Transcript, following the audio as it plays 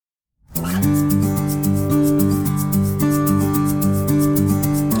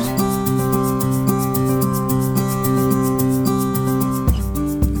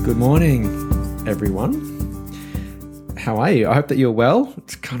morning, everyone. How are you? I hope that you're well.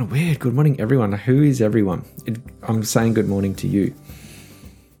 It's kind of weird. Good morning, everyone. Who is everyone? I'm saying good morning to you,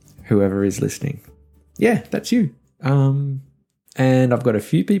 whoever is listening. Yeah, that's you. And I've got a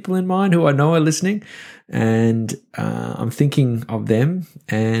few people in mind who I know are listening, and I'm thinking of them,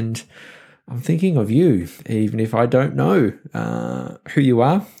 and I'm thinking of you, even if I don't know who you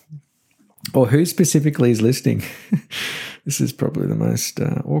are or who specifically is listening. This is probably the most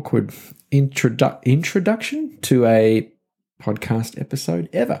awkward introduction to a podcast episode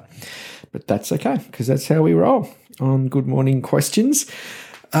ever. But that's okay, because that's how we roll on Good Morning Questions.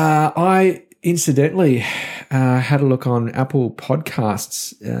 I incidentally had a look on Apple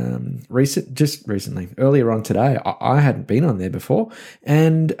Podcasts just recently, earlier on today. I hadn't been on there before,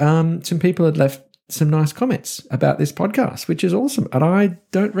 and some people had left some nice comments about this podcast, which is awesome. And I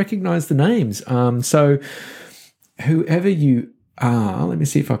don't recognize the names. So whoever you are, let me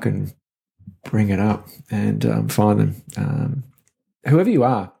see if I can bring it up and find them. Whoever you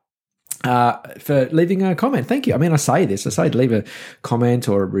are, for leaving a comment. Thank you. I mean, I say to leave a comment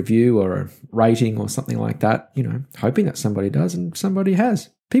or a review or a rating or something like that, hoping that somebody does, and somebody has.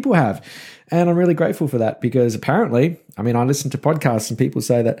 People have. And I'm really grateful for that, because apparently, I listen to podcasts and people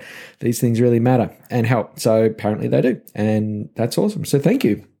say that these things really matter and help. So apparently they do. And that's awesome. So thank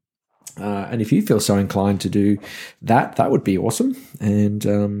you. And if you feel so inclined to do that, that would be awesome. And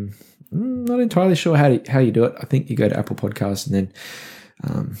I'm not entirely sure how you do it. I think you go to Apple Podcasts and then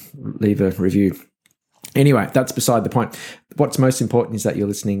leave a review. Anyway, that's beside the point. What's most important is that you're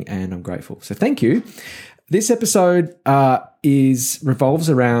listening, and I'm grateful. So thank you. This episode revolves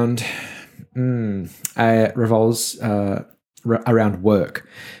around work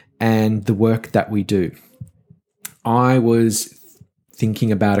and the work that we do. I was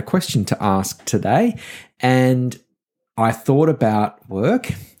thinking about a question to ask today, and I thought about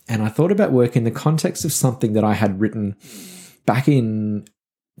work, and I thought about work in the context of something that I had written back in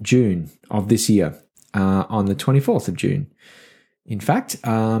June of this year, on the 24th of June. In fact,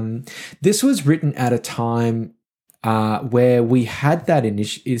 this was written at a time where we had that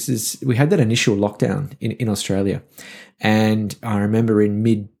initial lockdown in Australia, and I remember in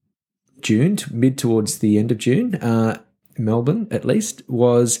mid-June, towards the end of June, Melbourne at least,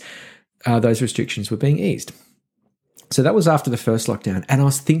 was those restrictions were being eased. So that was after the first lockdown. And I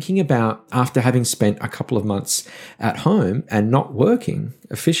was thinking about, after having spent a couple of months at home and not working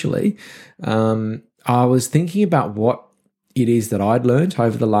officially, I was thinking about what it is that I'd learned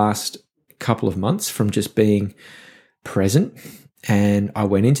over the last couple of months from just being present. And I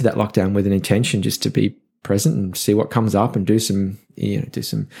went into that lockdown with an intention just to be present and see what comes up, and do some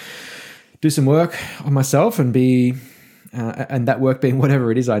work on myself, and be and that work being whatever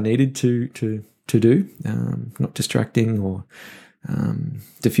it is I needed to do, not distracting or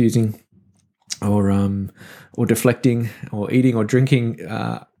diffusing or deflecting or eating or drinking,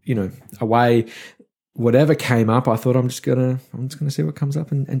 away. Whatever came up, I thought I'm just gonna see what comes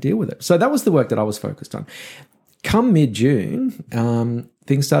up and deal with it. So that was the work that I was focused on. Come mid-June,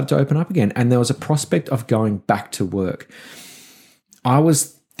 things started to open up again, and there was a prospect of going back to work. I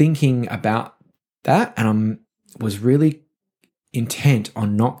was thinking about that, and was really intent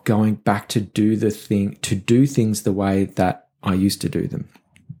on not going back to do things the way that I used to do them.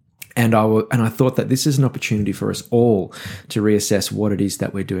 And I thought that this is an opportunity for us all to reassess what it is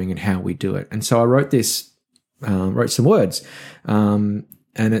that we're doing and how we do it. And so I wrote some words, and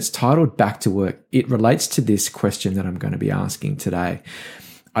it's titled Back to Work. It relates to this question that I'm going to be asking today.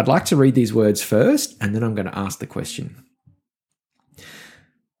 I'd like to read these words first, and then I'm going to ask the question.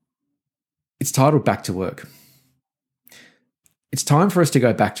 It's titled Back to Work. It's time for us to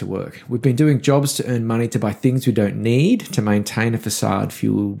go back to work. We've been doing jobs to earn money to buy things we don't need, to maintain a facade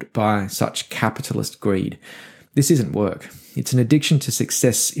fueled by such capitalist greed. This isn't work. It's an addiction to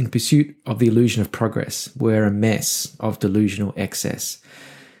success in pursuit of the illusion of progress. We're a mess of delusional excess.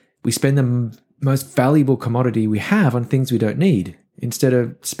 We spend the most valuable commodity we have on things we don't need, instead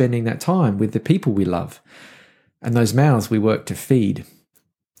of spending that time with the people we love and those mouths we work to feed.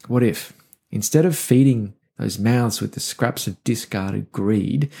 What if, instead of feeding those mouths with the scraps of discarded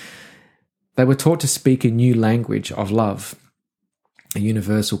greed, they were taught to speak a new language of love, a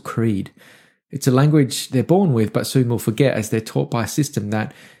universal creed? It's a language they're born with but soon will forget, as they're taught by a system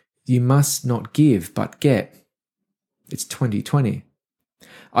that you must not give but get. It's 2020.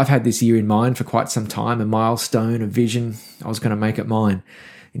 I've had this year in mind for quite some time, a milestone, a vision. I was going to make it mine.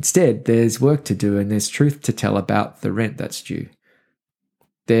 Instead, there's work to do, and there's truth to tell about the rent that's due.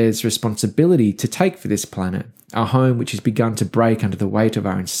 There's responsibility to take for this planet, our home which has begun to break under the weight of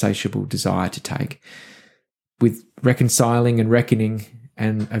our insatiable desire to take. With reconciling and reckoning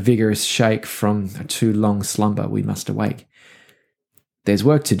and a vigorous shake from a too long slumber, we must awake. There's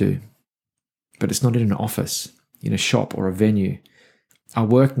work to do, but it's not in an office, in a shop or a venue. Our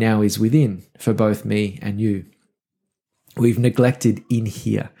work now is within for both me and you. We've neglected in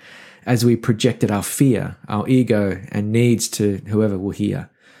here as we projected our fear, our ego and needs to whoever will hear.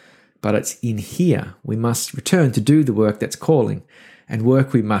 But it's in here we must return to do the work that's calling, and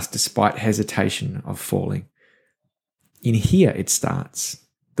work we must despite hesitation of falling. In here it starts,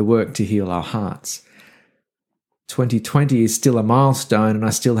 the work to heal our hearts. 2020 is still a milestone and I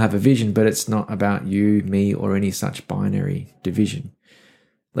still have a vision, but it's not about you, me, or any such binary division.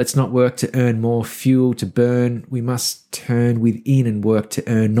 Let's not work to earn more fuel to burn. We must turn within and work to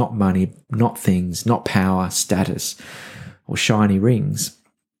earn not money, not things, not power, status, or shiny rings,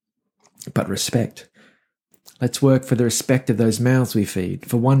 but respect. Let's work for the respect of those mouths we feed,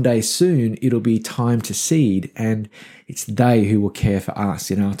 for one day soon it'll be time to seed, and it's they who will care for us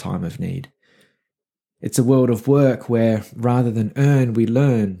in our time of need. It's a world of work where, rather than earn, we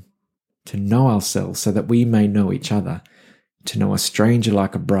learn to know ourselves so that we may know each other, to know a stranger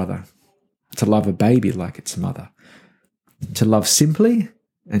like a brother, to love a baby like its mother, to love simply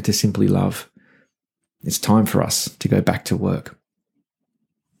and to simply love. It's time for us to go back to work.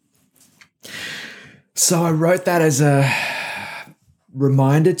 So I wrote that as a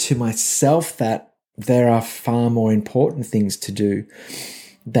reminder to myself that there are far more important things to do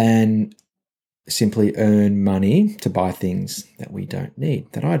than simply earn money to buy things that we don't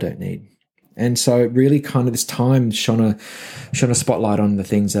need, that I don't need. And so really kind of this time shone a spotlight on the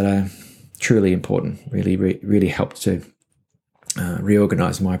things that are truly important, really helped to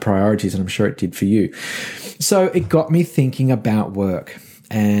reorganize my priorities, and I'm sure it did for you. So it got me thinking about work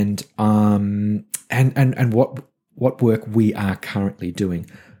and what work we are currently doing,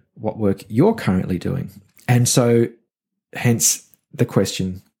 what work you're currently doing. And so hence the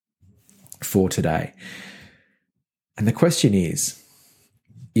question for today. And the question is,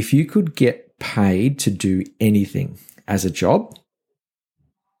 if you could get paid to do anything as a job,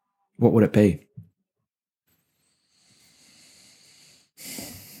 what would it be?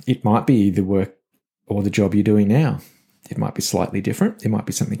 It might be the work or the job you're doing now. It might be slightly different. It might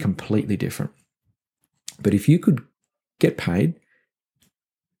be something completely different. But if you could get paid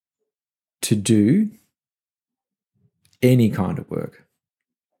to do any kind of work,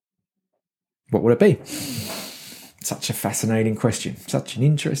 what would it be? Such a fascinating question, such an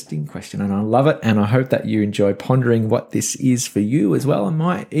interesting question, and I love it, and I hope that you enjoy pondering what this is for you as well. It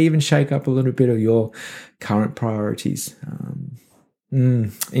might even shake up a little bit of your current priorities.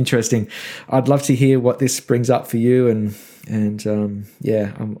 Interesting. I'd love to hear what this brings up for you, and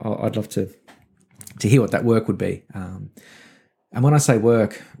I'd love to hear what that work would be. And when I say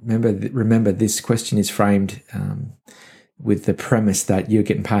work, remember this question is framed with the premise that you're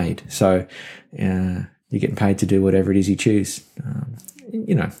getting paid. So you're getting paid to do whatever it is you choose.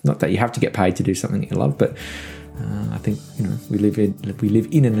 Not that you have to get paid to do something that you love, but I think we live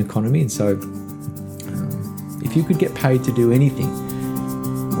in an economy, and so if you could get paid to do anything,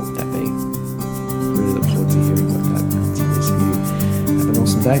 what would that be? Really look forward to hearing what that answer is for you. Have an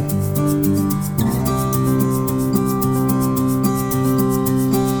awesome day.